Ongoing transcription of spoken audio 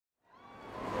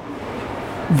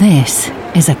This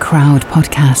is a Crowd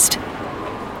podcast.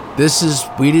 This is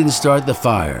We Didn't Start the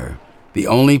Fire, the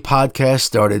only podcast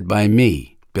started by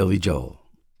me, Billy Joel.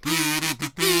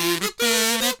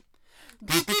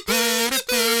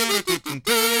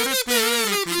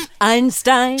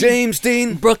 Einstein, James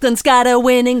Dean, Brooklyn's got a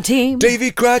winning team.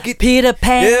 Davy Crockett, Peter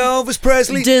Pan, Elvis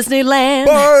Presley, Disneyland,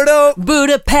 Bardo,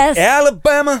 Budapest,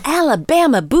 Alabama.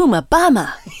 Alabama,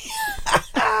 Boom-a-bama.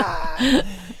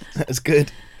 That was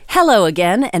good. Hello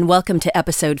again, and welcome to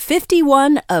episode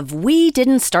 51 of We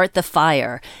Didn't Start the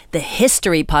Fire, the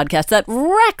history podcast that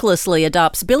recklessly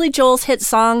adopts Billy Joel's hit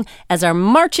song as our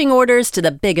marching orders to the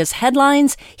biggest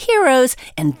headlines, heroes,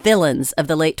 and villains of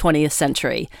the late 20th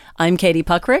century. I'm Katie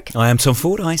Puckrick. I am Tom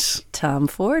Fordyce. Tom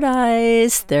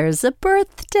Fordyce. There's a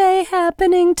birthday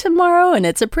happening tomorrow, and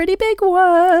it's a pretty big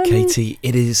one. Katie,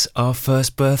 it is our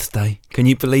first birthday. Can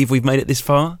you believe we've made it this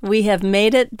far? We have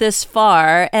made it this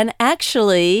far, and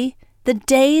actually, the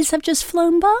days have just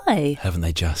flown by. Haven't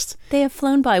they just? They have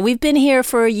flown by. We've been here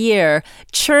for a year,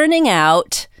 churning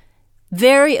out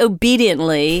very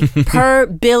obediently, per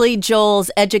Billy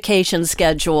Joel's education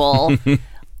schedule,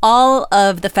 all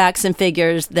of the facts and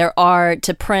figures there are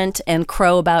to print and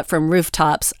crow about from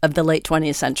rooftops of the late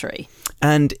 20th century.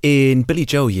 And in Billy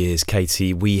Joel years,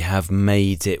 Katie, we have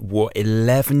made it,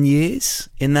 11 years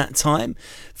in that time?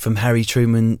 From Harry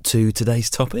Truman to today's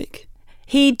topic?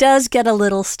 He does get a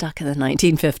little stuck in the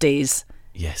 1950s.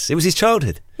 Yes, it was his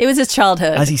childhood. It was his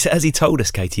childhood. As he told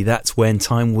us, Katie, that's when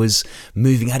time was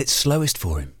moving at its slowest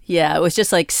for him. Yeah, it was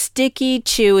just like sticky,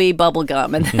 chewy bubble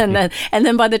gum. And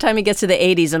then by the time he gets to the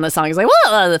 80s in the song, he's like,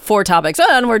 well, 4 topics,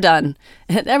 and we're done.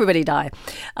 And everybody die.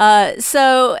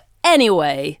 So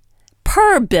anyway,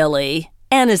 per Billy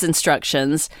and his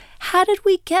instructions, how did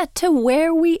we get to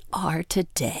where we are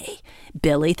today?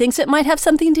 Billy thinks it might have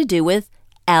something to do with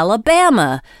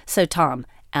Alabama. So Tom,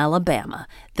 Alabama,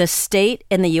 the state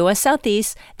in the U.S.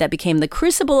 Southeast that became the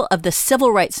crucible of the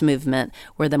civil rights movement,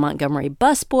 where the Montgomery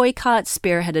bus boycott,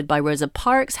 spearheaded by Rosa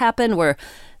Parks, happened, where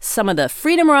some of the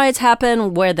freedom rides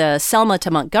happened, where the Selma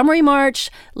to Montgomery March,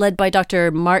 led by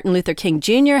Dr. Martin Luther King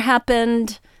Jr.,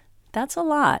 happened. That's a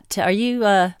lot. Are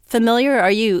you familiar?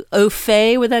 Are you au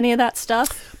fait with any of that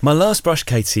stuff? My last brush,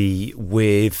 Katie,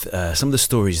 with some of the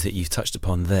stories that you've touched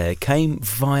upon there came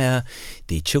via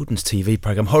the children's TV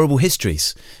programme Horrible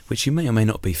Histories, which you may or may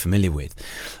not be familiar with.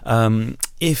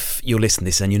 If you're listening to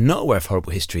this and you're not aware of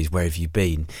Horrible Histories, where have you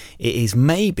been? It is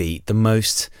maybe the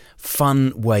most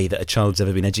fun way that a child's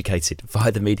ever been educated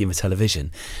via the medium of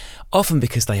television, often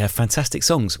because they have fantastic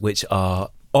songs which are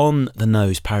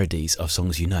on-the-nose parodies of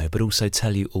songs you know, but also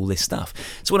tell you all this stuff.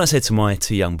 So when I said to my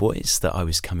 2 young boys that I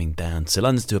was coming down to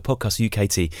London to do a podcast with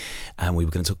UKT and we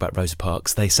were going to talk about Rosa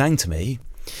Parks, they sang to me,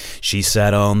 "She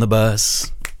sat on the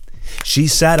bus, she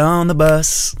sat on the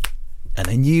bus," and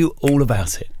they knew all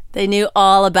about it. They knew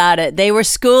all about it. They were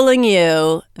schooling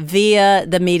you via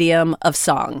the medium of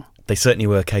song. They certainly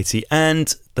were, Katie.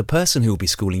 And the person who will be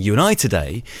schooling you and I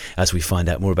today, as we find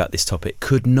out more about this topic,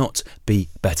 could not be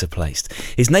better placed.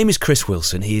 His name is Chris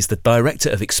Wilson. He is the Director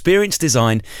of Experience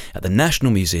Design at the National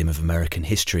Museum of American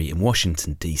History in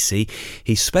Washington, D.C.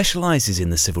 He specialises in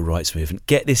the civil rights movement.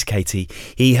 Get this, Katie.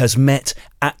 He has met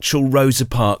actual Rosa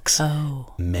Parks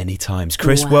many times.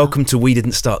 Chris, wow. Welcome to We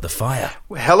Didn't Start the Fire.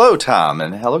 Hello, Tom,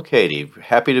 and hello, Katie.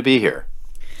 Happy to be here.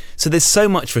 So there's so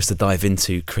much for us to dive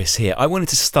into, Chris, here. I wanted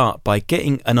to start by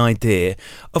getting an idea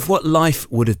of what life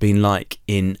would have been like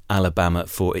in Alabama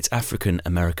for its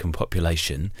African-American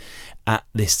population at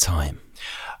this time.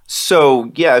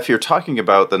 So, yeah, if you're talking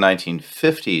about the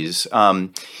 1950s,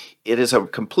 it is a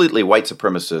completely white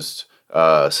supremacist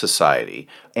society.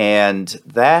 And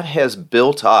that has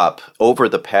built up over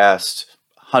the past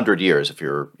 100 years, if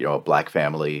you're a black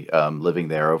family living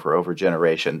there over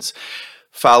generations.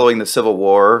 Following the Civil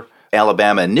War,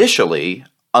 Alabama initially,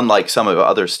 unlike some of the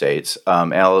other states,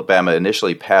 Alabama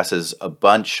initially passes a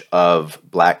bunch of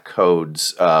black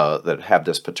codes that have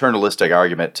this paternalistic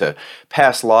argument to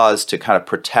pass laws to kind of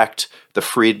protect the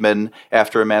freedmen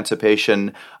after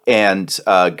emancipation and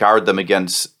guard them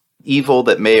against evil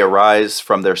that may arise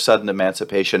from their sudden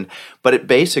emancipation. But it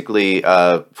basically,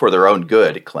 for their own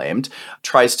good, it claimed,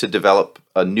 tries to develop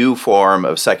a new form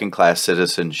of second-class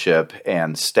citizenship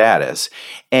and status.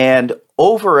 And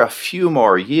over a few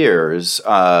more years,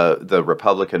 the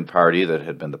Republican Party, that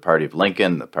had been the party of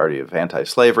Lincoln, the party of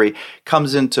anti-slavery,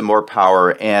 comes into more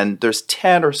power, and there's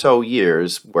 10 or so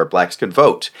years where blacks can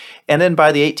vote. And then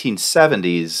by the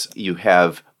 1870s, you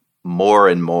have more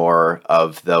and more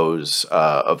of those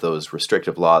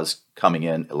restrictive laws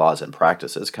and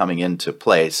practices coming into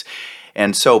place.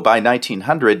 And so by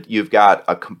 1900, you've got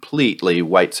a completely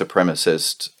white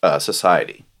supremacist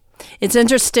society. It's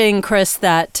interesting, Chris,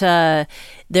 that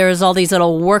there's all these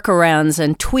little workarounds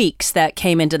and tweaks that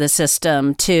came into the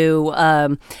system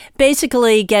to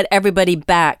basically get everybody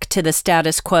back to the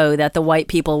status quo that the white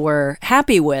people were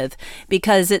happy with.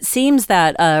 Because it seems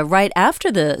that right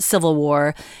after the Civil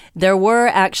War, there were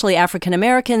actually African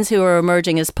Americans who were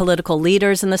emerging as political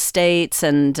leaders in the states,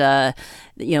 and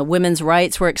women's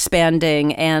rights were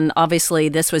expanding. And obviously,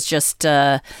 this was just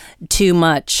too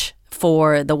much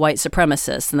for the white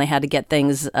supremacists, and they had to get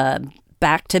things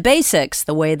back to basics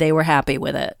the way they were happy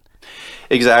with it.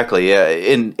 Exactly.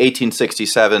 In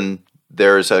 1867,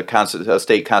 there's a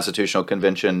state constitutional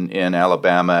convention in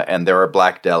Alabama, and there are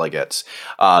black delegates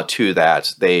to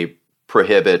that. They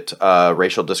prohibit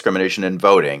racial discrimination in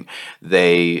voting.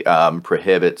 They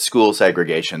prohibit school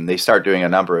segregation. They start doing a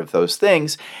number of those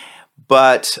things.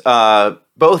 But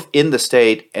both in the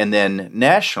state and then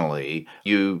nationally,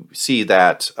 you see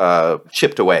that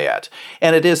chipped away at.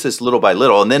 And it is this little by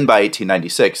little. And then by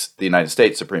 1896, the United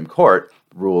States Supreme Court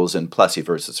rules in Plessy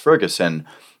versus Ferguson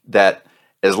that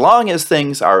as long as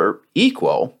things are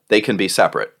equal, they can be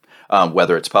separate,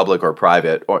 whether it's public or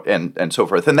private and so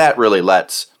forth. And that really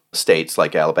lets states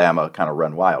like Alabama kind of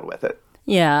run wild with it.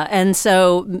 Yeah, and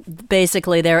so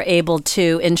basically they're able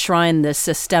to enshrine this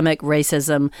systemic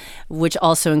racism, which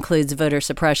also includes voter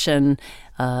suppression,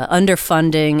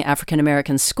 underfunding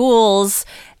African-American schools,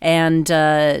 and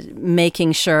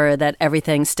making sure that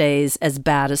everything stays as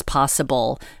bad as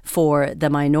possible for the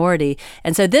minority.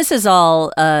 And so this is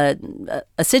all a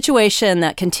situation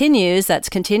that's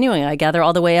continuing, I gather,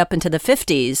 all the way up into the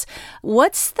 50s.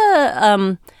 What's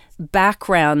the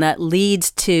background that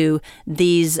leads to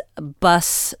these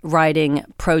bus riding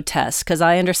protests? Because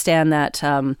I understand that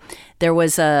there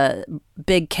was a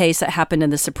big case that happened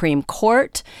in the Supreme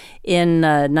Court in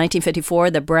 1954,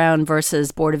 the Brown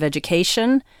versus Board of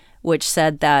Education, which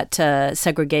said that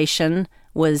segregation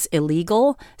was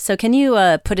illegal. So can you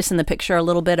put us in the picture a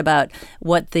little bit about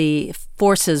what the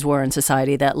forces were in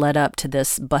society that led up to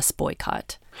this bus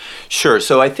boycott? Sure.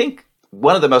 So I think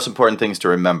one of the most important things to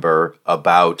remember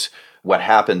about what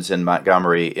happens in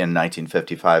Montgomery in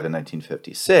 1955 and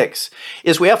 1956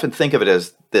 is we often think of it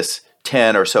as this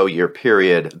 10 or so year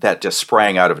period that just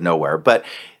sprang out of nowhere. But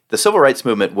the civil rights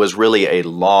movement was really a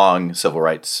long civil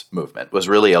rights movement, was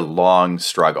really a long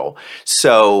struggle.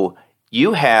 So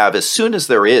you have, as soon as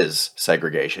there is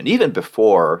segregation, even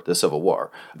before the Civil War,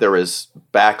 there is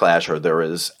backlash or there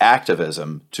is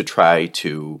activism to try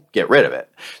to get rid of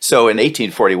it. So in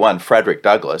 1841, Frederick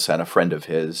Douglass and a friend of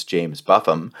his, James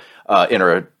Buffum,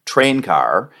 enter a train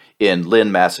car in Lynn,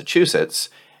 Massachusetts.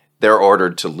 They're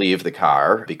ordered to leave the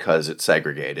car because it's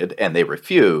segregated, and they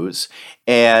refuse.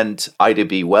 And Ida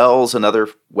B. Wells, another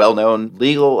well-known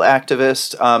legal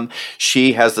activist,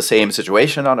 she has the same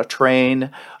situation on a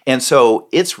train. And so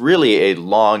it's really a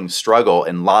long struggle,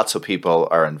 and lots of people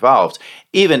are involved.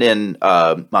 Even in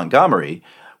Montgomery,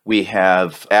 we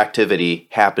have activity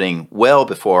happening well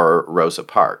before Rosa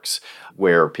Parks,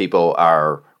 where people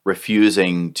are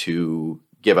refusing to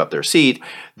give up their seat.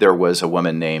 There was a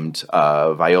woman named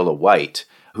Viola White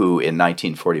who in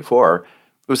 1944, it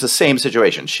was the same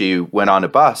situation. She went on a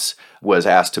bus, was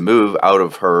asked to move out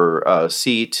of her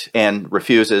seat and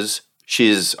refuses.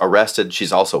 She's arrested.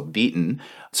 She's also beaten.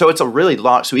 So it's a really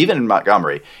long, so even in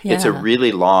Montgomery, it's a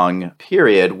really long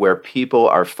period where people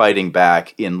are fighting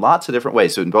back in lots of different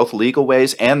ways, so in both legal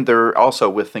ways and they're also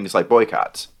with things like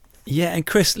boycotts. Yeah, and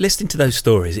Chris, listening to those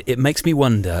stories, it makes me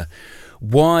wonder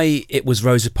why it was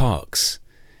Rosa Parks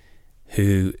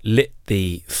who lit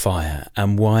the fire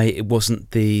and why it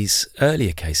wasn't these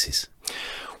earlier cases.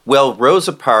 Well,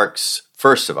 Rosa Parks,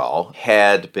 first of all,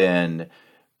 had been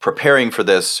preparing for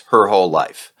this her whole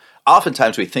life.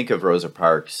 Oftentimes we think of Rosa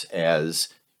Parks as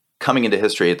coming into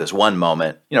history at this one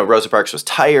moment. You know, Rosa Parks was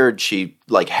tired. She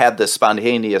had this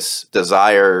spontaneous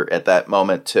desire at that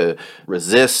moment to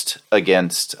resist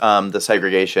against the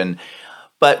segregation.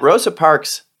 But Rosa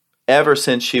Parks, ever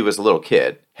since she was a little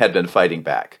kid, had been fighting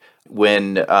back.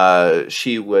 When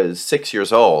she was 6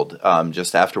 years old,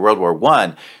 just after World War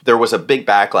I, there was a big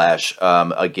backlash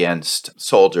against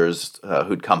soldiers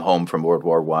who'd come home from World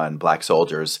War I, black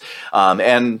soldiers,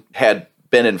 and had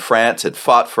been in France, had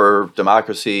fought for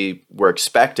democracy, were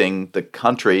expecting the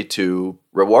country to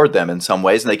reward them in some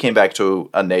ways, and they came back to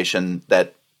a nation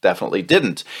that definitely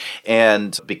didn't.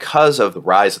 And because of the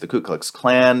rise of the Ku Klux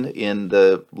Klan in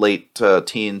the late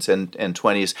teens and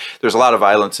 20s, there's a lot of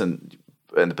violence and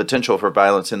the potential for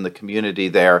violence in the community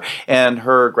there. And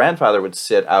her grandfather would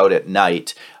sit out at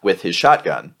night with his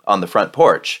shotgun on the front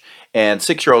porch. And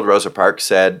 6-year-old Rosa Parks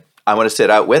said, I want to sit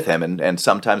out with him, and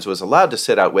sometimes was allowed to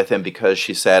sit out with him because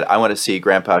she said, I want to see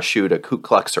Grandpa shoot a Ku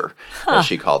Kluxer, as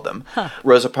she called them.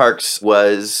 Rosa Parks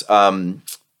was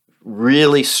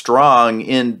really strong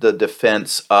in the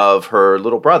defense of her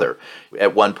little brother.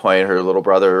 At one point, her little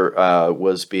brother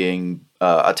was being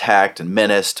attacked and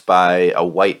menaced by a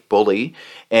white bully,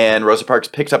 and Rosa Parks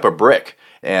picked up a brick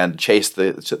and chased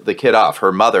the kid off.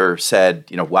 Her mother said,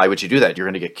 why would you do that? You're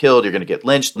going to get killed. You're going to get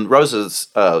lynched. And Rosa's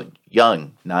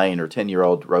young 9 or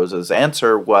 10-year-old Rosa's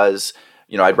answer was,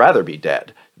 I'd rather be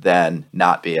dead than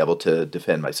not be able to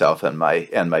defend myself and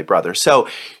my brother. So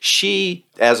she,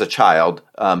 as a child,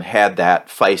 had that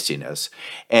feistiness.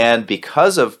 And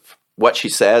because of what she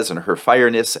says and her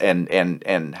fireness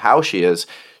and how she is,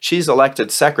 she's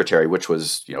elected secretary, which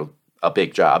was, a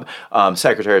big job,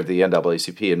 secretary of the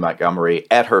NAACP in Montgomery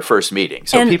at her first meeting.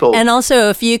 So and also,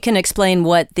 if you can explain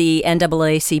what the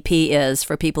NAACP is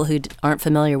for people who aren't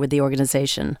familiar with the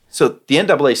organization. So the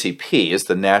NAACP is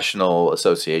the National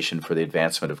Association for the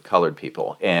Advancement of Colored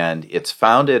People, and it's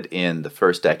founded in the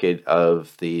first decade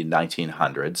of the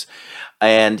 1900s,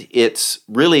 and it's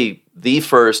really the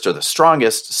first or the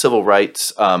strongest civil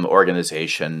rights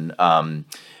organization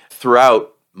throughout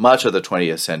much of the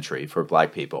 20th century for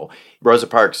Black people. Rosa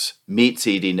Parks meets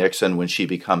E.D. Nixon when she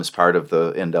becomes part of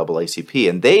the NAACP,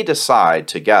 and they decide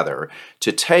together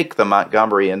to take the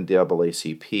Montgomery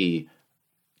NAACP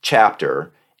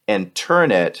chapter and turn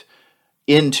it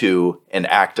into an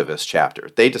activist chapter.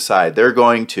 They decide they're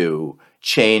going to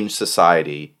change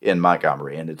society in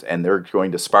Montgomery, and they're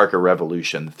going to spark a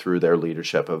revolution through their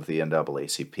leadership of the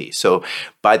NAACP. So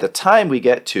by the time we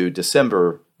get to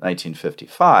December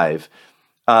 1955,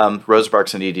 Rosa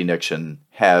Parks and E.D. Nixon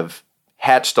have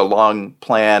hatched a long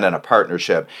plan and a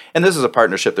partnership. And this is a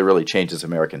partnership that really changes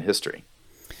American history.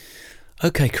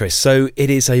 Okay, Chris, so it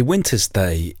is a winter's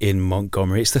day in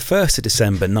Montgomery. It's the 1st of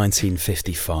December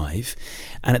 1955.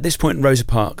 And at this point, Rosa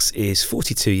Parks is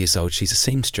 42 years old. She's a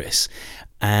seamstress.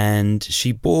 And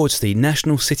she boards the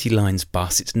National City Lines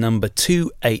bus. It's number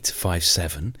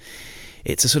 2857.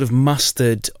 It's a sort of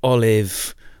mustard,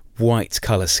 olive, white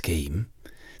colour scheme.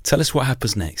 Tell us what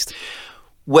happens next.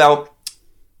 Well,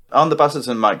 on the buses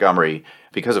in Montgomery,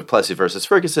 because of Plessy versus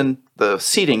Ferguson, the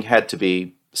seating had to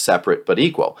be separate but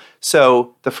equal.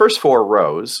 So the first 4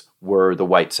 rows were the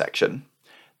white section.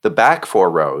 The back 4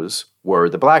 rows were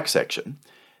the black section.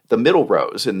 The middle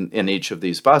rows in each of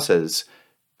these buses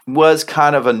was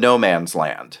kind of a no man's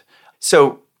land.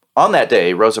 So on that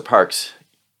day, Rosa Parks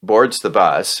boards the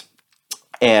bus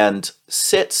and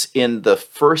sits in the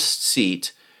first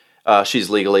seat she's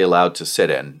legally allowed to sit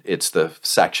in. It's the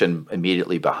section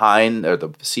immediately behind, or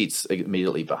the seats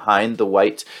immediately behind the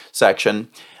white section.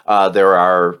 There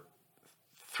are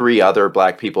 3 other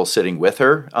Black people sitting with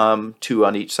her, 2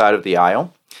 on each side of the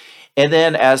aisle. And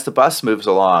then as the bus moves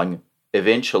along,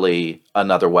 eventually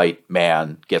another white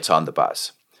man gets on the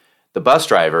bus. The bus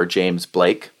driver, James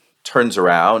Blake, turns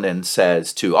around and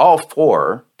says to all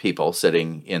 4 people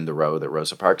sitting in the row that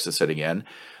Rosa Parks is sitting in,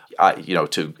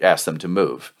 to ask them to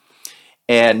move.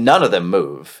 And none of them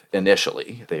move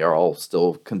initially. They are all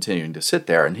still continuing to sit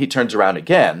there. And he turns around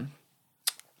again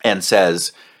and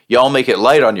says, y'all make it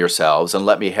light on yourselves and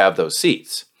let me have those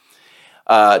seats.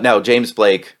 Now, James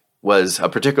Blake was a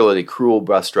particularly cruel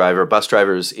bus driver. Bus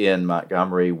drivers in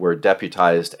Montgomery were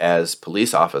deputized as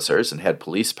police officers and had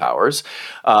police powers.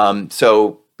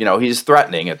 So he's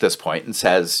threatening at this point and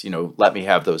says, let me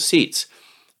have those seats.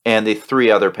 And the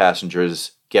 3 other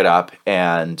passengers get up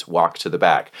and walk to the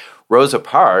back. Rosa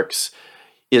Parks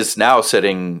is now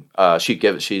sitting,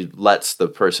 she lets the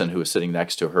person who is sitting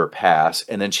next to her pass,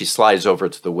 and then she slides over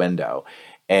to the window.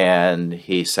 And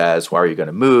he says, why are you going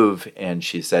to move? And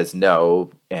she says,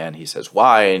 no. And he says,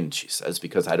 why? And she says,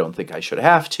 because I don't think I should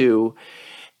have to.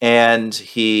 And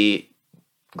he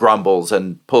grumbles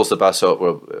and pulls the bus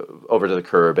over to the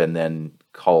curb and then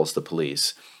calls the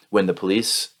police. When the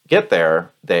police get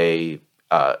there, they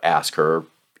ask her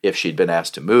if she'd been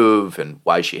asked to move and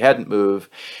why she hadn't moved.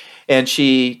 And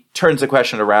she turns the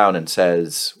question around and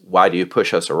says, why do you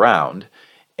push us around?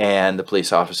 And the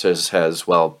police officer says,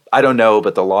 well, I don't know,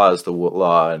 but the law is the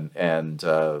law, and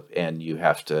you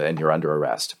have to, and you're under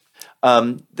arrest.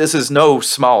 This is no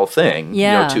small thing,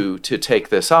 to take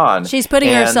this on. She's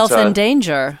putting herself in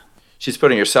danger. She's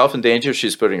putting herself in danger.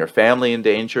 She's putting her family in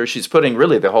danger. She's putting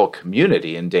really the whole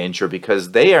community in danger,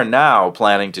 because they are now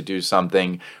planning to do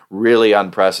something really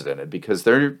unprecedented, because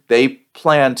they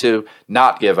plan to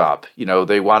not give up.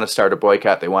 They want to start a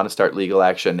boycott. They want to start legal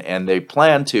action, and they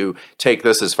plan to take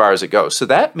this as far as it goes. So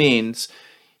that means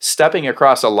stepping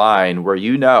across a line where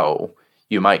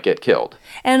you might get killed.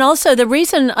 And also the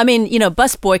reason,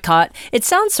 bus boycott, it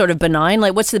sounds sort of benign,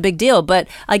 like what's the big deal? But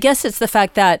I guess it's the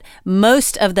fact that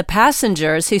most of the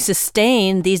passengers who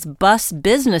sustain these bus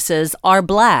businesses are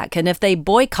black. And if they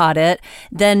boycott it,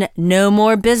 then no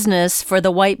more business for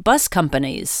the white bus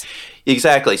companies.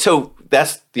 Exactly. So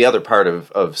that's the other part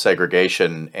of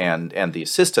segregation and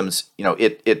these systems.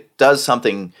 It does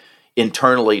something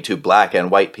internally to black and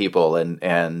white people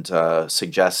and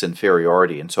suggests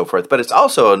inferiority and so forth. But it's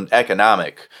also an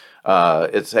economic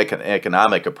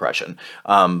oppression.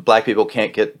 Black people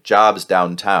can't get jobs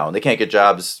downtown. They can't get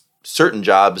certain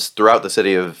jobs throughout the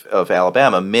city of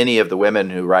Alabama. Many of the women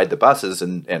who ride the buses,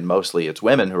 and mostly it's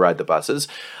women who ride the buses,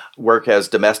 work as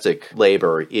domestic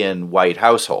labor in white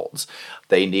households.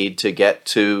 They need to get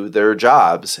to their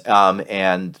jobs,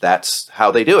 and that's how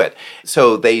they do it.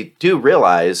 So they do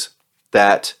realize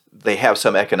that they have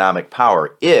some economic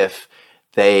power if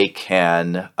they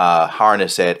can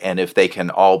harness it and if they can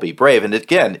all be brave. And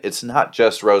again, it's not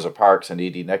just Rosa Parks and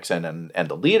E.D. Nixon and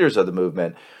the leaders of the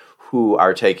movement who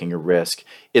are taking a risk.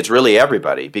 It's really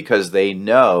everybody, because they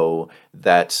know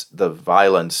that the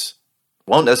violence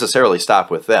won't necessarily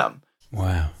stop with them.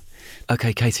 Wow.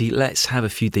 Okay, Katie, let's have a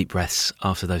few deep breaths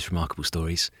after those remarkable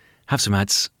stories. Have some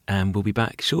ads, and we'll be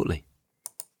back shortly.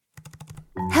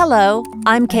 Hello,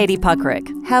 I'm Katie Puckrick.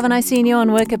 Haven't I seen you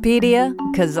on Wikipedia?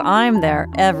 Because I'm there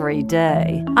every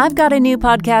day. I've got a new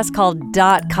podcast called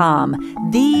 .com,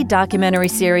 the documentary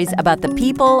series about the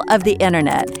people of the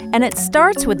internet. And it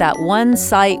starts with that one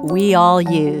site we all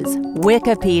use,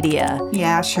 Wikipedia.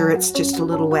 Yeah, sure, it's just a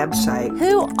little website.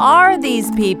 Who are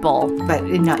these people? But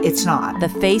no, it's not. The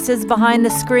faces behind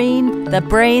the screen, the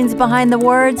brains behind the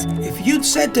words. If you'd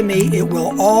said to me, it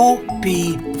will all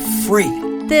be free.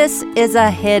 This is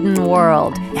a hidden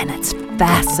world, and it's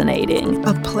fascinating.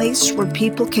 A place where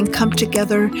people can come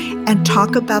together and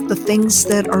talk about the things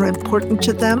that are important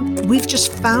to them. We've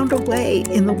just found a way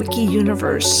in the Wiki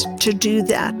universe to do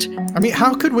that.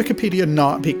 How could Wikipedia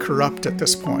not be corrupt at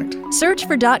this point? Search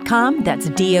for .com, that's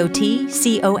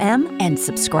DOTCOM, and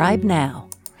subscribe now.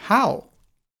 How?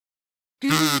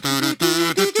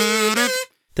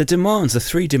 The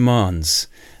three demands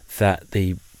that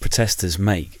the protesters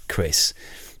make, Chris,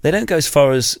 they don't go as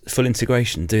far as full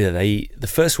integration, do they? The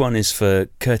first one is for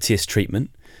courteous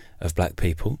treatment of black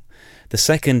people. The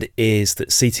second is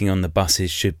that seating on the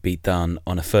buses should be done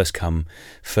on a first-come,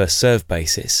 first-served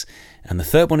basis. And the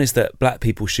third one is that black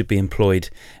people should be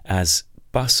employed as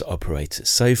bus operators.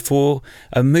 So for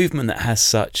a movement that has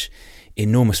such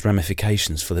enormous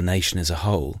ramifications for the nation as a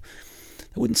whole,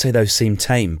 I wouldn't say those seem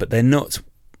tame, but they don't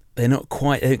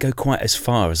go quite as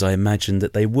far as I imagined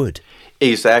that they would.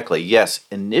 Exactly. Yes.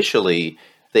 Initially,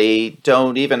 they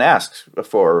don't even ask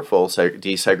for full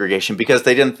desegregation because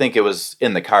they didn't think it was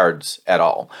in the cards at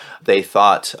all. They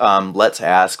thought, let's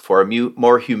ask for a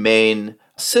more humane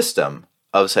system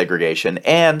of segregation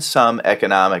and some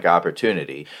economic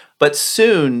opportunity. But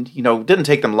soon, it didn't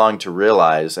take them long to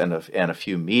realize, and a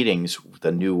few meetings,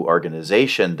 the new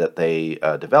organization that they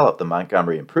developed, the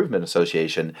Montgomery Improvement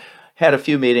Association, had a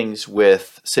few meetings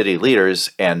with city leaders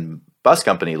and bus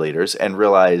company leaders and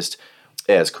realized,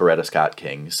 as Coretta Scott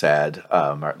King said,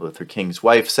 Martin Luther King's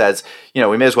wife says,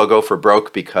 we may as well go for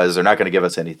broke because they're not going to give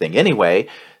us anything anyway.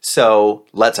 So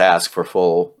let's ask for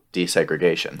full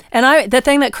desegregation. And the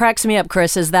thing that cracks me up,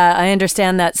 Chris, is that I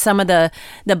understand that some of the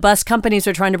bus companies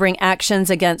are trying to bring actions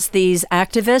against these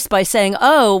activists by saying,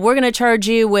 we're going to charge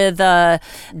you with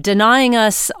denying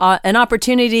us an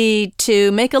opportunity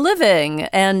to make a living.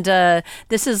 And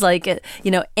this is like,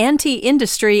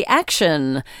 anti-industry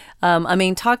action.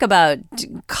 Talk about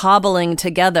cobbling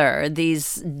together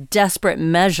these desperate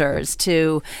measures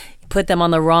to put them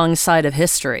on the wrong side of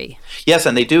history. Yes,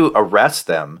 and they do arrest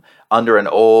them under an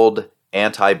old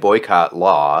anti-boycott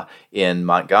law in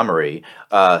Montgomery.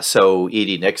 So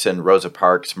E.D. Nixon, Rosa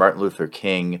Parks, Martin Luther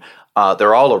King,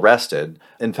 they're all arrested.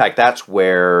 In fact, that's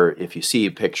where, if you see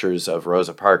pictures of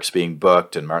Rosa Parks being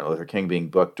booked and Martin Luther King being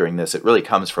booked during this, it really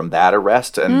comes from that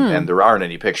arrest. And there aren't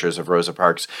any pictures of Rosa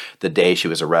Parks the day she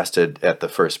was arrested at the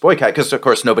first boycott, because, of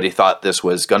course, nobody thought this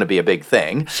was going to be a big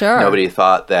thing. Sure. Nobody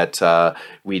thought that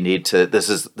we need to, this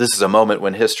is a moment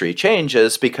when history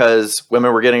changes, because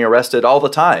women were getting arrested all the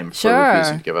time for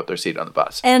refusing to give up their seat on the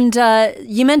bus. And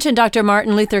you mentioned Dr.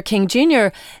 Martin Luther King Jr.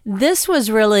 This was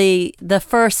really the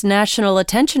first national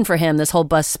attention for him, this whole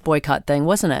bus boycott thing,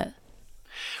 wasn't it?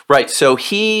 Right. So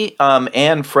he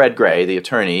and Fred Gray, the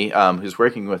attorney who's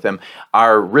working with him,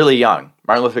 are really young.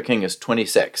 Martin Luther King is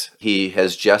 26. He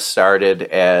has just started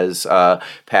as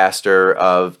pastor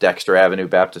of Dexter Avenue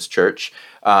Baptist Church.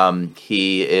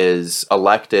 He is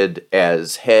elected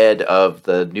as head of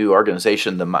the new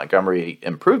organization, the Montgomery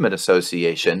Improvement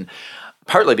Association,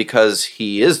 partly because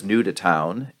he is new to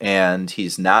town and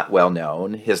he's not well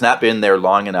known. He has not been there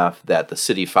long enough that the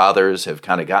city fathers have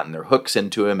kind of gotten their hooks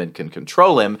into him and can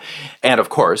control him. And of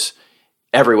course,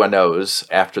 everyone knows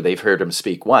after they've heard him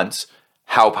speak once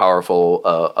how powerful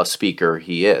a speaker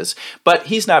he is. But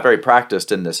he's not very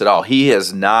practiced in this at all. He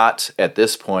has not, at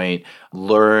this point,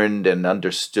 learned and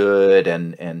understood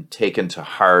and taken to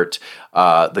heart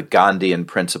the Gandhian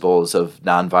principles of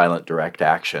nonviolent direct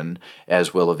action,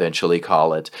 as we'll eventually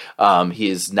call it. He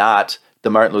is not the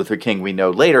Martin Luther King we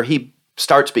know later. He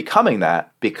starts becoming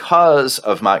that because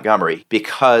of Montgomery,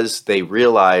 because they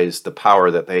realize the power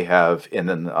that they have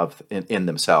in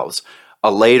themselves. A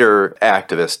later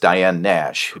activist, Diane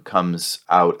Nash, who comes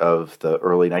out of the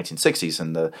early 1960s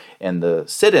and the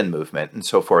sit-in movement and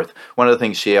so forth, one of the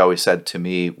things she always said to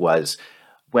me was,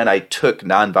 when I took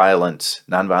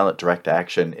nonviolent direct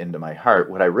action into my heart,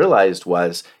 what I realized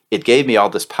was it gave me all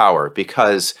this power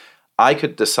because I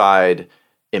could decide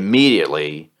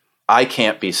immediately I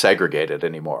can't be segregated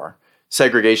anymore.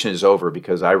 Segregation is over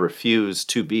because I refuse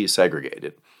to be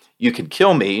segregated. You can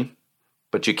kill me,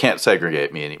 but you can't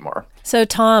segregate me anymore. So,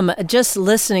 Tom, just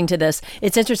listening to this,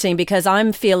 it's interesting because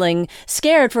I'm feeling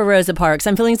scared for Rosa Parks.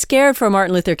 I'm feeling scared for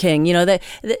Martin Luther King.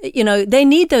 They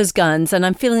need those guns, and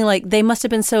I'm feeling like they must have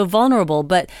been so vulnerable.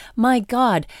 But my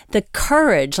God, the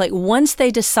courage, like once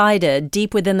they decided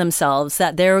deep within themselves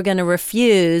that they were going to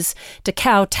refuse to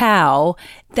kowtow,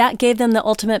 that gave them the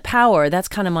ultimate power. That's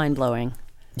kind of mind-blowing.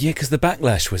 Yeah, because the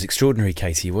backlash was extraordinary,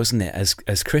 Katie, wasn't it?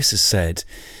 As Chris has said,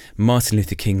 Martin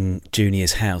Luther King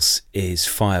Jr.'s house is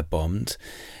firebombed.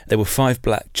 There were 5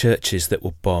 black churches that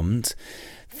were bombed.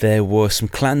 There were some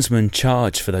Klansmen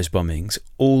charged for those bombings.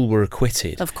 All were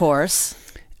acquitted. Of course.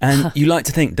 And you like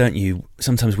to think, don't you,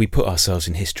 sometimes we put ourselves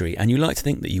in history, and you like to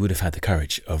think that you would have had the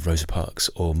courage of Rosa Parks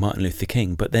or Martin Luther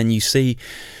King, but then you see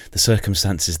the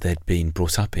circumstances they'd been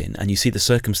brought up in, and you see the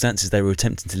circumstances they were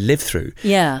attempting to live through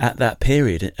at that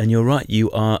period, and you're right,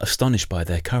 you are astonished by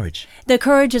their courage. The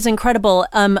courage is incredible.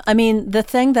 The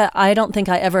thing that I don't think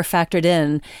I ever factored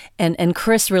in, and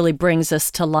Chris really brings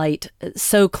us to light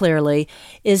so clearly,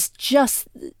 is just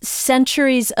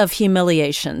centuries of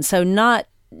humiliation. So not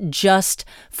just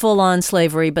full-on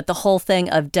slavery, but the whole thing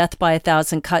of death by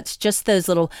 1,000 cuts, just those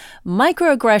little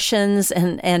microaggressions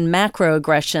and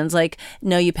macroaggressions, like,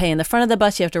 no, you pay in the front of the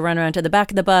bus, you have to run around to the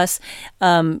back of the bus.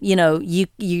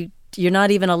 You're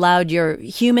not even allowed your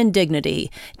human dignity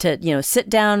to, sit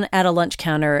down at a lunch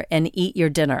counter and eat your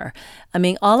dinner. I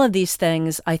mean, all of these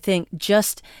things, I think,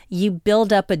 just you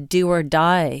build up a do or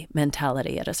die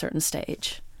mentality at a certain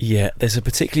stage. Yeah, there's a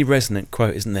particularly resonant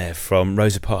quote, isn't there, from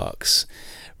Rosa Parks,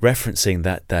 referencing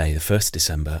that day, the 1st of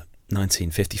December,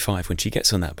 1955, when she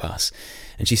gets on that bus.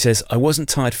 And she says, I wasn't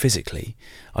tired physically,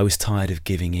 I was tired of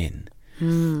giving in.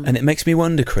 And it makes me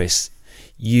wonder, Chris,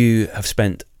 you have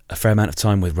spent a fair amount of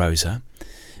time with Rosa,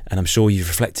 and I'm sure you've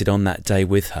reflected on that day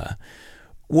with her.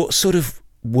 What sort of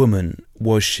woman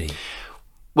was she?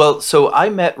 Well, so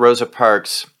I met Rosa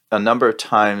Parks a number of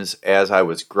times as I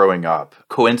was growing up.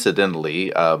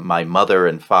 Coincidentally, my mother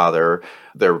and father,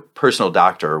 their personal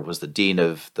doctor was the dean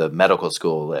of the medical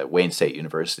school at Wayne State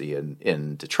University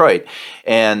in Detroit,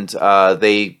 and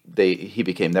he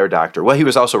became their doctor. Well, he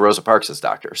was also Rosa Parks's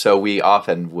doctor, so we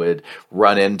often would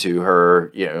run into her,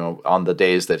 on the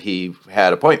days that he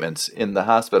had appointments in the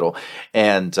hospital.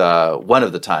 And one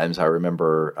of the times I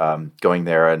remember going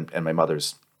there, and my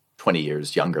mother's 20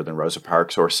 years younger than Rosa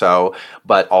Parks or so,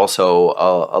 but also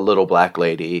a little black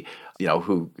lady,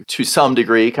 who to some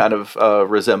degree kind of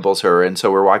resembles her. And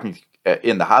so we're walking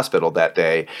in the hospital that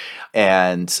day,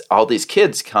 and all these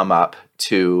kids come up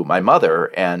to my mother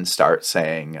and start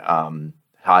saying,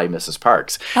 hi, Mrs.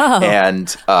 Parks. Oh.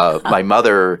 And my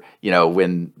mother,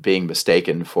 when being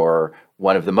mistaken for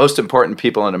one of the most important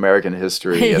people in American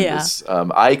history and this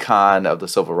icon of the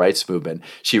civil rights movement,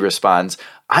 she responds,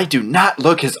 I do not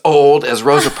look as old as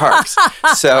Rosa Parks.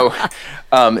 So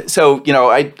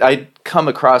I'd come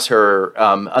across her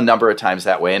a number of times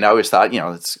that way, and I always thought,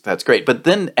 that's great. But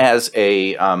then as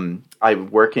I'm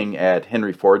working at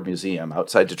Henry Ford Museum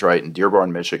outside Detroit in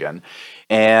Dearborn, Michigan,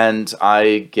 and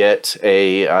I get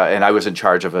and I was in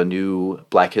charge of a new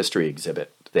Black History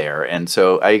exhibit there. And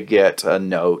so I get a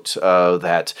note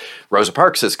that Rosa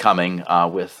Parks is coming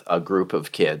with a group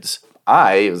of kids,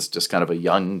 I was just kind of a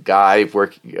young guy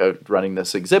running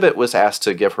this exhibit, was asked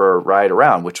to give her a ride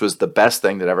around, which was the best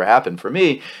thing that ever happened for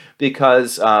me,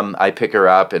 because I pick her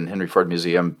up, and Henry Ford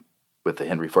Museum, with the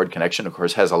Henry Ford connection, of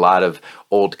course, has a lot of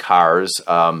old cars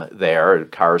there.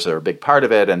 Cars are a big part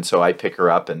of it. And so I pick her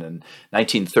up in a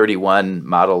 1931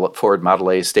 Ford Model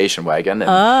A station wagon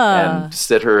and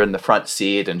sit her in the front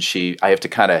seat. And I have to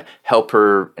kind of help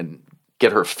her and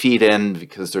get her feet in,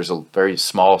 because there's a very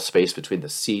small space between the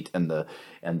seat and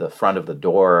the front of the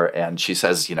door. And she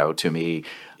says, to me,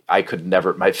 I could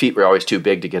never, my feet were always too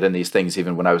big to get in these things,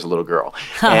 even when I was a little girl.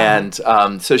 And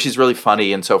so she's really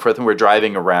funny and so forth. And we're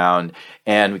driving around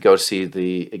and we go see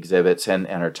the exhibits and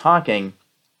are talking.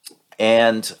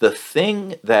 And the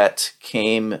thing that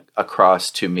came across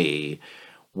to me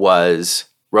was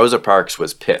Rosa Parks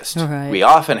was pissed. Right. We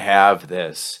often have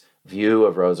this view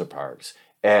of Rosa Parks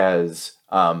as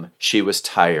she was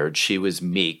tired, she was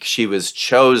meek, she was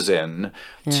chosen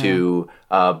to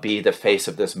be the face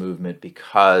of this movement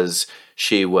because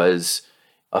she was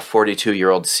a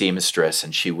 42-year-old seamstress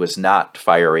and she was not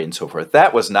fiery and so forth.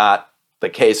 That was not the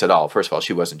case at all. First of all,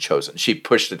 she wasn't chosen. She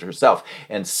pushed it herself.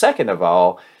 And second of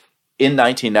all, in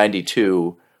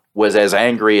 1992, was as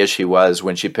angry as she was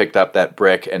when she picked up that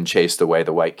brick and chased away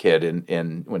the white kid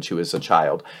in when she was a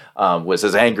child, was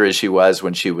as angry as she was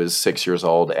when she was 6 years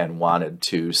old and wanted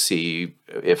to see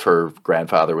if her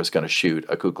grandfather was going to shoot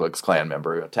a Ku Klux Klan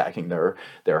member attacking their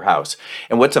house.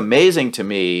 And what's amazing to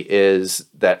me is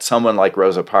that someone like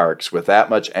Rosa Parks, with that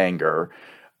much anger,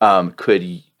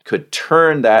 could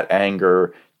turn that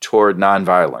anger toward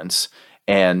nonviolence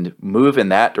and move in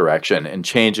that direction and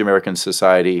change American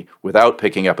society without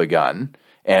picking up a gun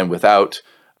and without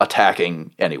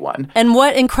attacking anyone. And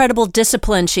what incredible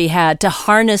discipline she had to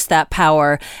harness that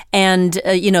power and,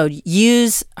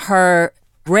 use her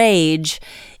rage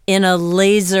in a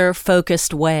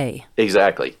laser-focused way.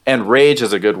 Exactly. And rage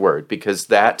is a good word, because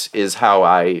that is how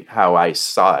I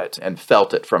saw it and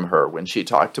felt it from her when she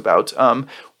talked about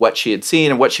what she had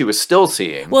seen and what she was still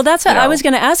seeing. Well, that's what I was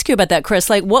going to ask you about that, Chris.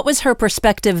 Like, what was her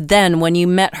perspective then when you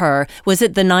met her? Was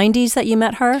it the 90s that you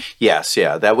met her? Yes,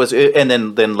 yeah. That was it. And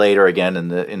then later again in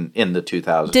the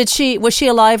 2000s. Was she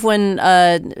alive when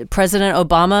President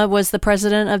Obama was the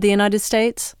president of the United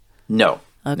States? No.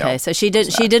 Okay, so she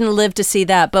didn't live to see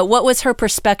that. But what was her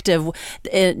perspective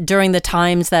during the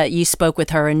times that you spoke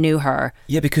with her and knew her?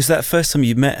 Yeah, because that first time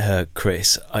you met her,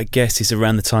 Chris, I guess is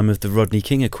around the time of the Rodney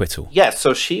King acquittal. Yes,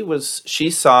 so she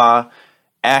saw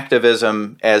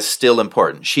activism as still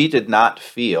important. She did not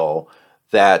feel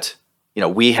that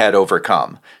we had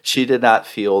overcome. She did not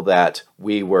feel that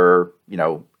we were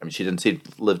she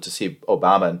didn't live to see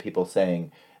Obama and people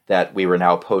saying that we were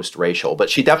now post-racial, but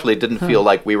she definitely didn't feel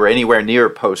like we were anywhere near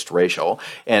post-racial,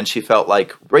 and she felt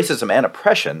like racism and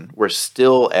oppression were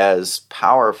still as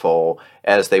powerful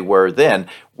as they were then.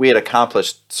 We had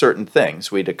accomplished certain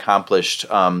things. We'd accomplished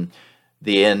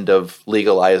the end of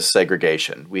legalized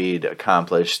segregation. We'd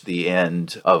accomplished the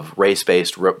end of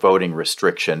race-based voting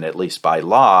restriction, at least by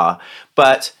law,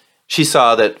 but she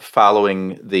saw that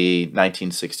following the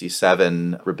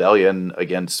 1967 rebellion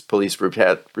against police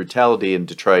brutality in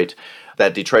Detroit,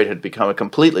 that Detroit had become a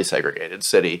completely segregated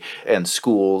city, and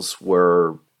schools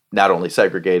were not only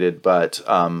segregated, but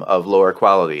of lower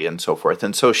quality and so forth.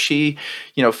 And so she,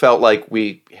 felt like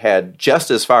we had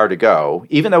just as far to go,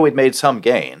 even though we'd made some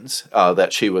gains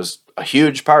that she was a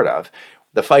huge part of.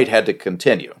 The fight had to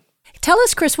continue. Tell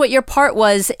us, Chris, what your part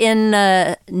was in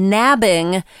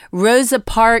nabbing Rosa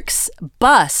Parks'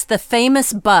 bus, the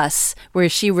famous bus where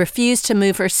she refused to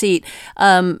move her seat.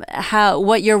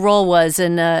 What your role was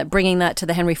in bringing that to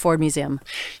the Henry Ford Museum?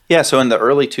 Yeah, so in the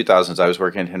early 2000s, I was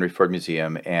working at Henry Ford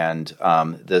Museum, and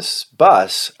this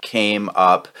bus came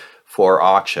up for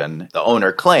auction. The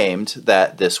owner claimed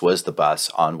that this was the bus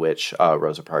on which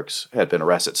Rosa Parks had been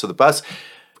arrested. So the bus,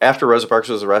 after Rosa Parks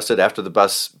was arrested, after the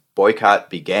bus boycott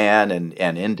began and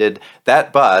ended,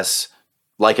 that bus,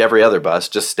 like every other bus,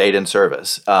 just stayed in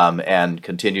service and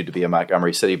continued to be a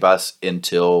Montgomery City bus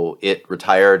until it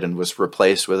retired and was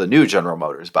replaced with a new General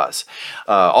Motors bus.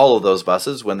 All of those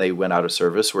buses, when they went out of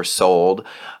service, were sold.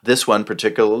 This one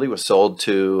particularly was sold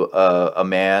to a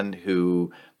man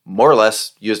who more or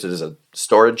less used it as a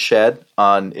storage shed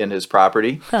in his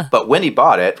property. Huh. But when he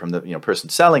bought it from the person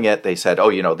selling it, they said,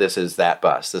 this is that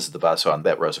bus. This is the bus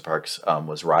that Rosa Parks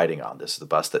was riding on. This is the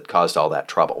bus that caused all that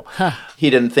trouble. Huh.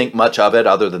 He didn't think much of it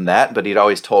other than that, but he'd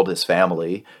always told his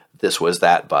family this was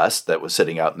that bus that was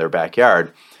sitting out in their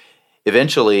backyard.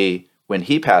 Eventually, when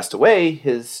he passed away,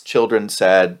 his children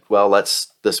said, well,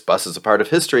 let's this bus is a part of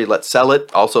history. Let's sell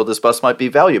it. Also, this bus might be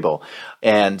valuable.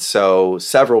 And so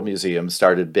several museums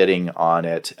started bidding on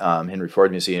it. Henry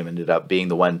Ford Museum ended up being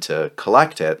the one to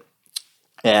collect it.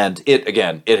 And it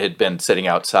had been sitting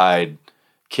outside.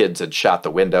 Kids had shot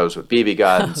the windows with BB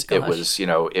guns.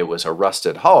 It was a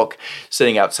rusted hulk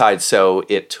sitting outside. So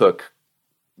it took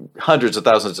hundreds of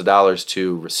thousands of dollars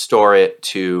to restore it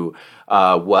to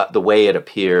the way it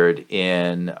appeared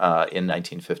in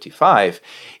 1955.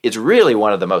 It's really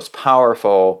one of the most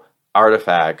powerful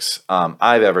artifacts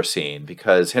I've ever seen,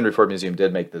 because Henry Ford Museum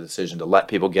did make the decision to let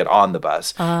people get on the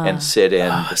bus and sit in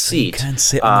the seat. You can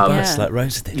sit on the bus like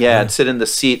Rosa did. Yeah, and sit in the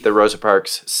seat that Rosa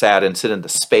Parks sat in, sit in the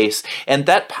space. And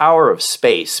that power of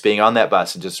space, being on that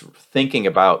bus and just thinking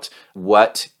about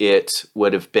what it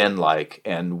would have been like,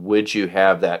 and would you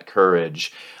have that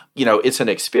courage? It's an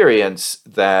experience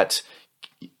that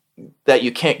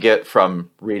you can't get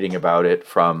from reading about it,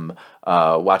 from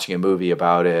watching a movie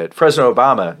about it. President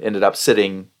Obama ended up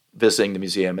visiting the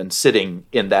museum and sitting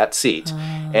in that seat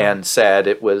and said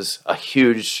it was a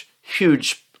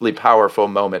hugely powerful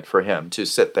moment for him to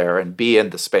sit there and be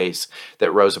in the space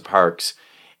that Rosa Parks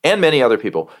and many other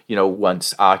people,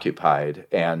 once occupied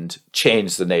and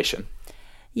changed the nation.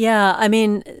 Yeah, I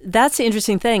mean, that's the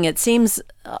interesting thing. It seems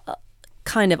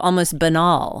kind of almost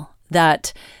banal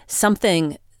that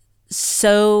something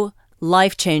so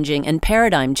life-changing and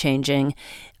paradigm-changing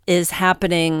is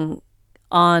happening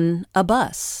on a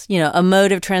bus, a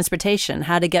mode of transportation,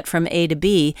 how to get from A to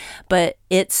B, but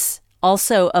it's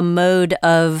also a mode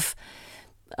of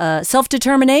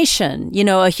self-determination,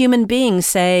 a human being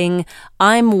saying,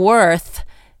 I'm worth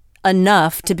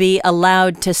enough to be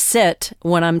allowed to sit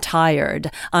when I'm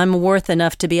tired. I'm worth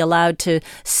enough to be allowed to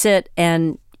sit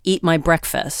and eat my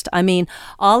breakfast. I mean,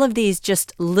 all of these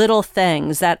just little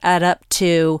things that add up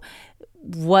to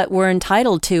what we're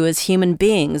entitled to as human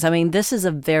beings. I mean, this is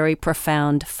a very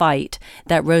profound fight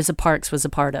that Rosa Parks was a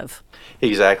part of.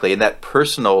 Exactly. And that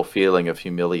personal feeling of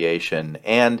humiliation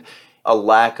and a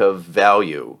lack of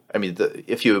value. I mean,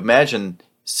 if you imagine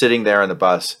sitting there on the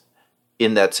bus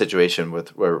in that situation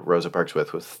where Rosa Parks with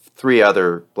three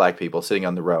other black people sitting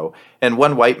on the row, and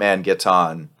one white man gets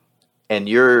on, and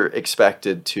you're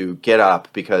expected to get up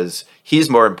because he's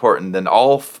more important than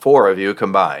all four of you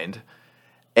combined.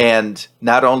 And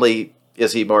not only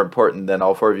is he more important than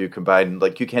all four of you combined,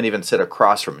 like you can't even sit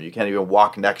across from him. You can't even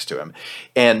walk next to him.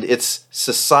 And it's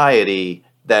society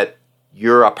that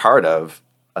you're a part of,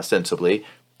 ostensibly,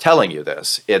 telling you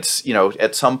this. It's,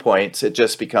 at some points it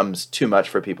just becomes too much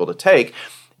for people to take.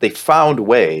 They found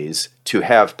ways to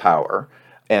have power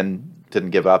and didn't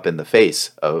give up in the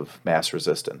face of mass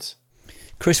resistance.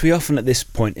 Chris, we often at this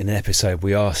point in an episode,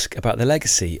 we ask about the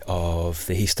legacy of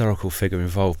the historical figure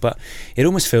involved, but it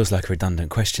almost feels like a redundant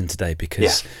question today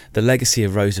because the legacy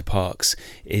of Rosa Parks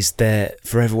is there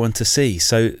for everyone to see.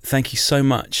 So thank you so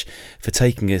much for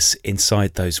taking us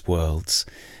inside those worlds,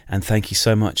 and thank you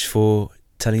so much for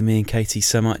telling me and Katie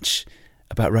so much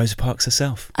about Rosa Parks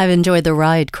herself. I've enjoyed the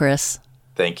ride, Chris.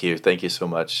 Thank you. Thank you so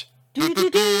much.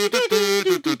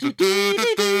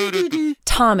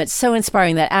 Tom, it's so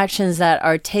inspiring that actions that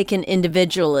are taken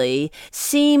individually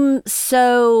seem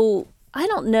so, I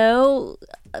don't know,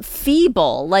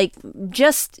 feeble, like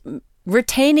just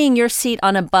retaining your seat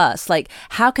on a bus. Like,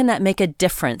 how can that make a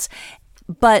difference?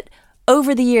 But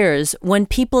over the years, when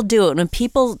people do it, when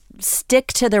people stick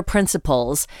to their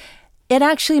principles, it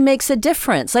actually makes a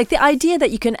difference. Like, the idea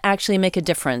that you can actually make a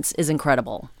difference is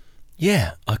incredible.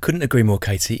 Yeah, I couldn't agree more,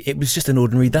 Katie. It was just an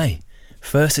ordinary day.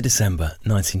 1st of December,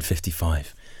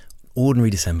 1955.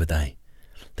 Ordinary December day.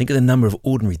 Think of the number of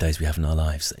ordinary days we have in our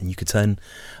lives, and you could turn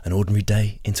an ordinary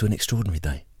day into an extraordinary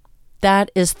day. That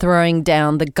is throwing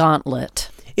down the gauntlet.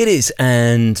 It is,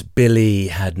 and Billy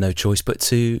had no choice but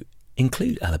to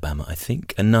include Alabama, I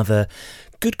think. Another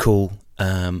good call,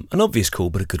 an obvious call,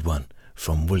 but a good one,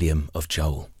 from William of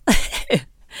Joel.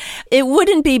 It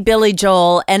wouldn't be Billy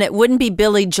Joel, and it wouldn't be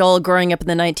Billy Joel growing up in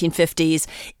the 1950s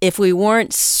if we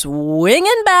weren't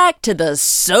swinging back to the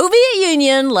Soviet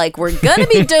Union like we're going to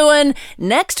be doing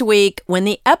next week when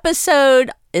the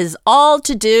episode is all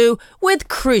to do with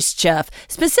Khrushchev,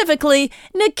 specifically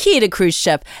Nikita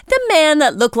Khrushchev, the man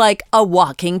that looked like a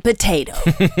walking potato.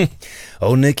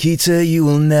 Oh, Nikita, you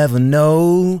will never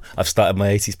know. I've started my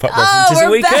 80s pop references a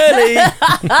week early.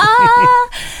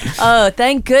 Oh,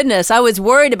 thank goodness. I was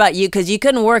worried about you because you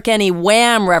couldn't work any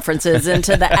Wham references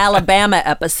into the Alabama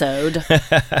episode.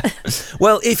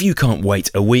 Well, if you can't wait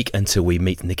a week until we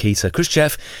meet Nikita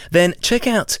Khrushchev, then check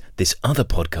out this other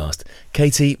podcast.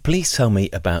 Katie, please tell me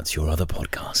about your other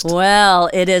podcast. Well,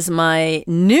 it is my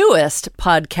newest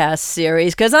podcast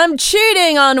series because I'm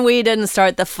cheating on We Didn't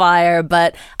Start the Fire,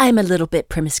 but I'm a little bit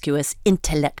promiscuous,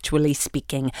 intellectually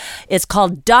speaking. It's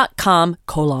called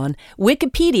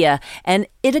 .com:/Wikipedia, and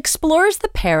it explores the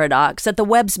paradox that the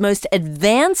web's most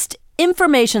advanced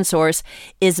information source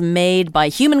is made by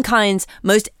humankind's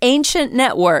most ancient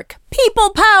network, people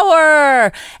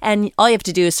power. And all you have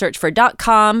to do is search for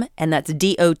 .com, and that's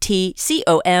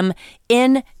 .com,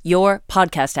 in your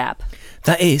podcast app.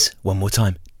 That is, one more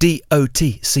time, .com.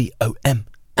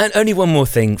 And only one more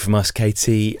thing from us,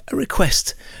 Katie, a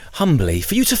request, humbly,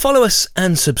 for you to follow us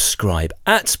and subscribe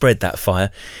at Spread That Fire.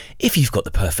 If you've got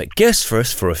the perfect guest for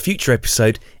us for a future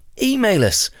episode, email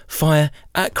us,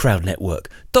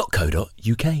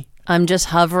 fire@crowdnetwork.co.uk. I'm just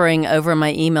hovering over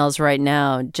my emails right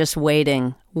now, just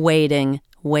waiting.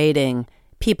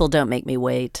 People don't make me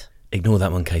wait. Ignore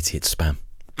that one, Katie, it's spam.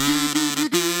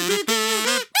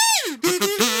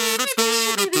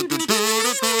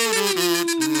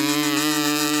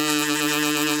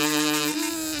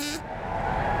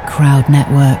 Crowd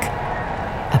Network,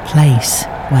 a place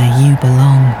where you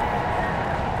belong.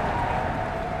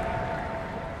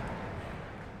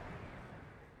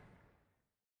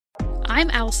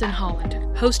 I'm Allison Holland,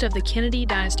 host of the Kennedy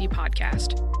Dynasty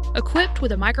podcast. Equipped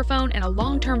with a microphone and a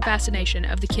long-term fascination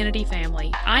of the Kennedy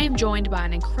family, I am joined by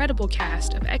an incredible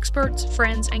cast of experts,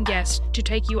 friends, and guests to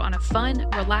take you on a fun,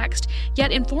 relaxed,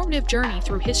 yet informative journey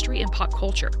through history and pop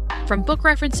culture. From book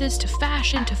references to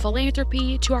fashion to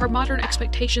philanthropy to our modern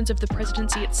expectations of the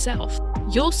presidency itself,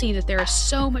 you'll see that there is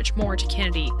so much more to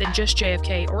Kennedy than just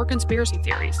JFK or conspiracy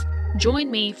theories. Join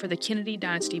me for the Kennedy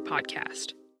Dynasty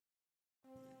podcast.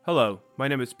 Hello, my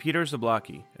name is Peter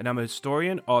Zablocki, and I'm a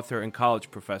historian, author, and college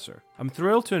professor. I'm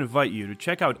thrilled to invite you to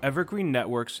check out Evergreen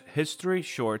Network's History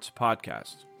Shorts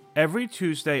podcast. Every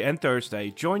Tuesday and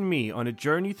Thursday, join me on a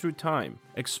journey through time,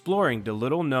 exploring the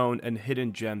little-known and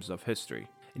hidden gems of history.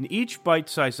 In each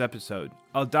bite-sized episode,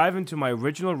 I'll dive into my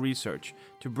original research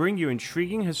to bring you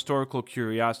intriguing historical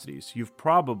curiosities you've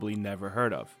probably never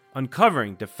heard of,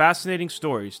 uncovering the fascinating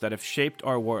stories that have shaped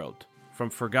our world. From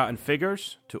forgotten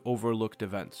figures to overlooked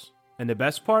events. And the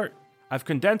best part? I've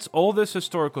condensed all this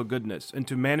historical goodness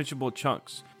into manageable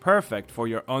chunks, perfect for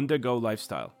your on-the-go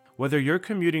lifestyle. Whether you're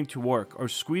commuting to work or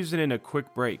squeezing in a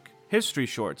quick break, History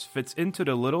Shorts fits into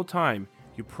the little time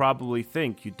you probably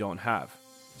think you don't have.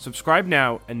 Subscribe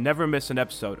now and never miss an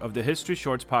episode of the History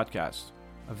Shorts podcast,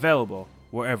 available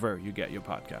wherever you get your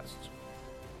podcasts.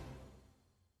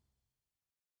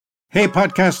 Hey,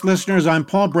 podcast listeners, I'm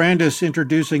Paul Brandis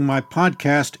introducing my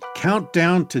podcast,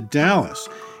 Countdown to Dallas.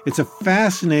 It's a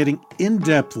fascinating,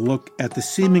 in-depth look at the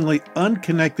seemingly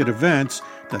unconnected events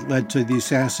that led to the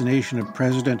assassination of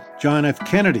President John F.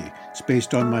 Kennedy. It's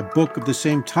based on my book of the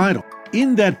same title.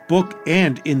 In that book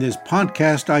and in this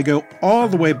podcast, I go all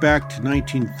the way back to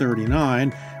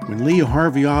 1939, when Lee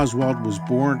Harvey Oswald was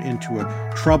born into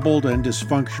a troubled and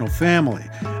dysfunctional family.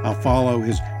 I'll follow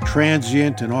his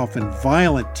transient and often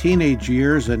violent teenage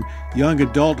years and young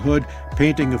adulthood,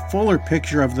 painting a fuller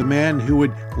picture of the man who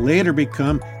would later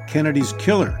become Kennedy's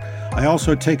killer. I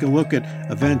also take a look at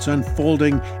events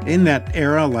unfolding in that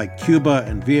era, like Cuba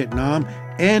and Vietnam,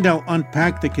 and I'll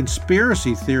unpack the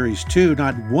conspiracy theories too,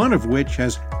 not one of which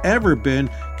has ever been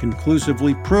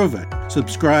conclusively proven.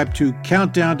 Subscribe to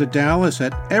Countdown to Dallas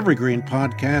at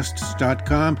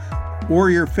evergreenpodcasts.com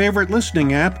or your favorite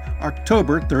listening app,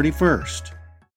 October 31st.